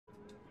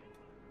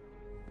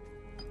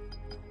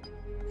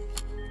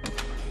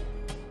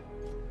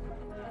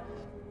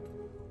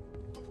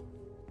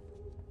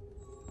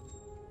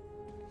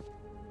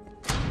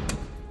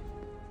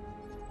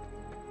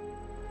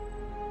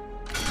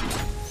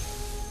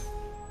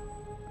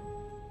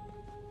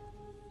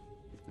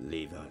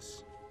Leave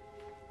us.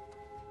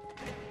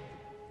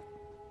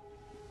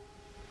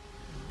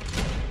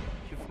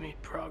 You've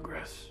made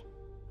progress.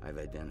 I've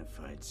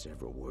identified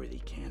several worthy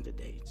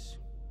candidates.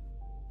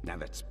 Now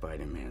that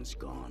Spider-Man's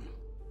gone,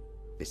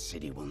 the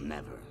city will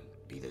never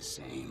be the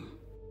same.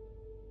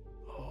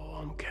 Oh,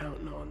 I'm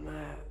counting on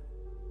that.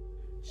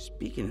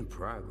 Speaking of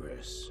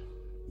progress,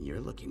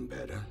 you're looking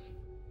better.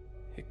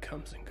 It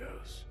comes and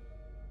goes.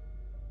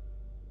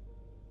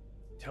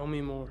 Tell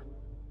me more.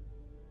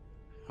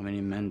 How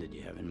many men did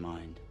you have in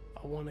mind?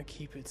 I want to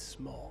keep it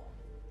small.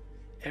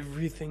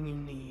 Everything you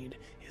need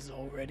is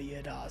already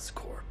at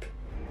Oscorp.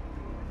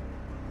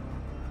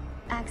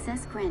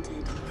 Access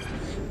granted.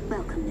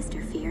 Welcome,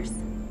 Mr. Fierce.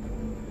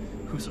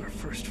 Who's our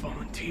first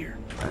volunteer?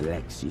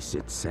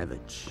 Sinister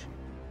Six,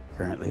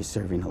 currently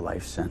serving a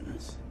life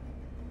sentence.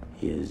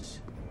 He is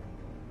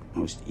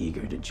most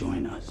eager to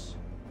join us.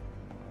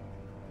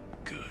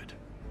 Good.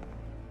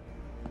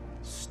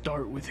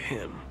 Start with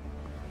him.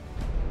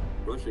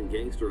 Russian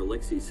gangster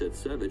Alexei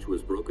Setsevich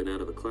was broken out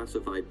of a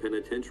classified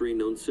penitentiary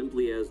known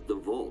simply as the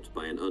Vault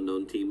by an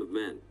unknown team of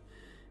men.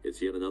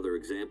 It's yet another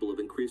example of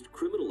increased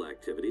criminal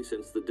activity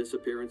since the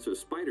disappearance of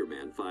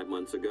Spider-Man 5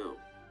 months ago.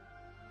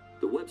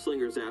 The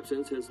web-slinger's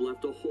absence has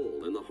left a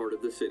hole in the heart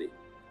of the city.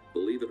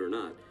 Believe it or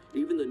not,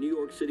 even the New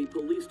York City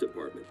Police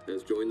Department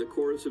has joined the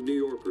chorus of New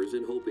Yorkers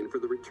in hoping for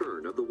the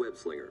return of the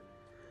web-slinger.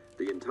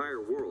 The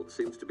entire world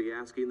seems to be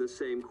asking the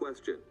same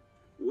question.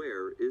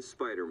 Where is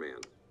Spider-Man?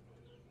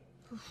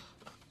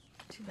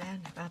 Too bad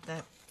about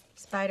that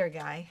spider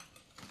guy.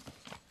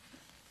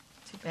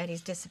 Too bad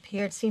he's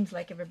disappeared. Seems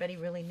like everybody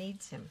really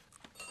needs him.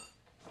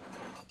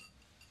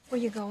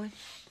 Where you going?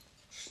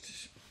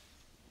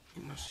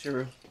 You know,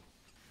 Cyril.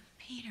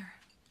 Peter,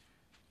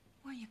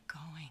 where you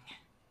going?